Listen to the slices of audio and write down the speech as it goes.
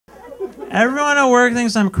Everyone at work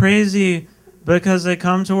thinks I'm crazy because they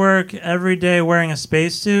come to work every day wearing a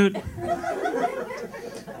spacesuit.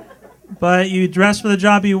 But you dress for the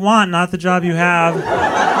job you want, not the job you have.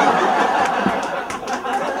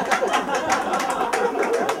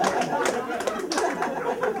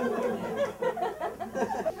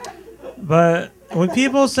 But when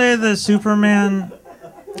people say that Superman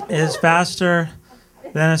is faster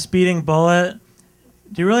than a speeding bullet,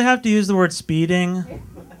 do you really have to use the word speeding?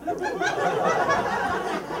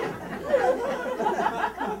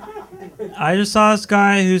 I just saw this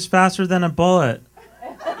guy who's faster than a bullet.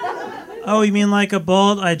 Oh, you mean like a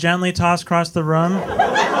bullet I gently toss across the room?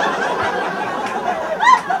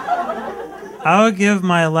 I would give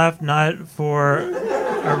my left nut for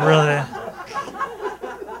a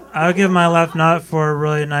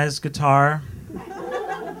really nice guitar.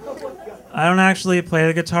 I don't actually play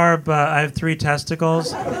the guitar, but I have 3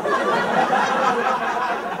 testicles.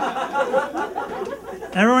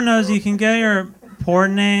 Everyone knows you can get your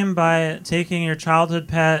porn name by taking your childhood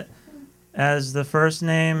pet as the first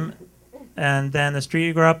name and then the street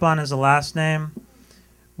you grew up on as the last name,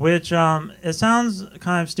 which it sounds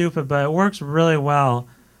kind of stupid, but it works really well.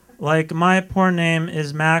 Like, my porn name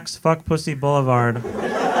is Max Fuck Pussy Boulevard.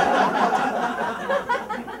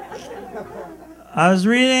 I was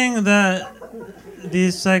reading that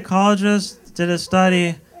these psychologists did a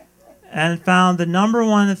study and found the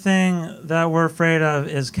 #1 thing that we're afraid of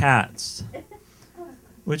is cats,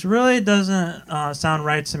 which really doesn't sound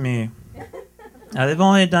right to me. They've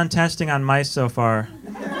only done testing on mice so far.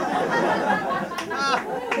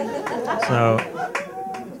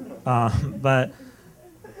 But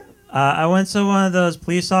I went to one of those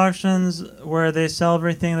police auctions where they sell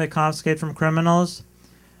everything they confiscate from criminals.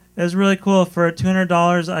 It was really cool. For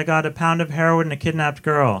 $200, I got a pound of heroin and a kidnapped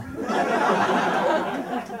girl.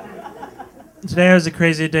 Today was a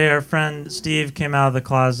crazy day. Our friend Steve came out of the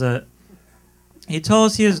closet. He told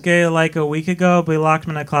us he was gay like a week ago, but we locked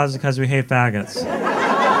him in a closet because we hate faggots. All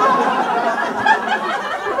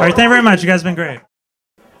right, thank you very much. You guys have been great.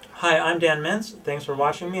 Hi, I'm Dan Mintz. Thanks for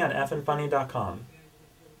watching me on Effinfunny.com.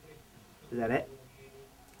 Is that it?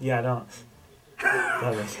 Yeah, I don't.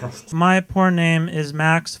 My porn name is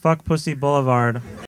Max Fuck Pussy Boulevard.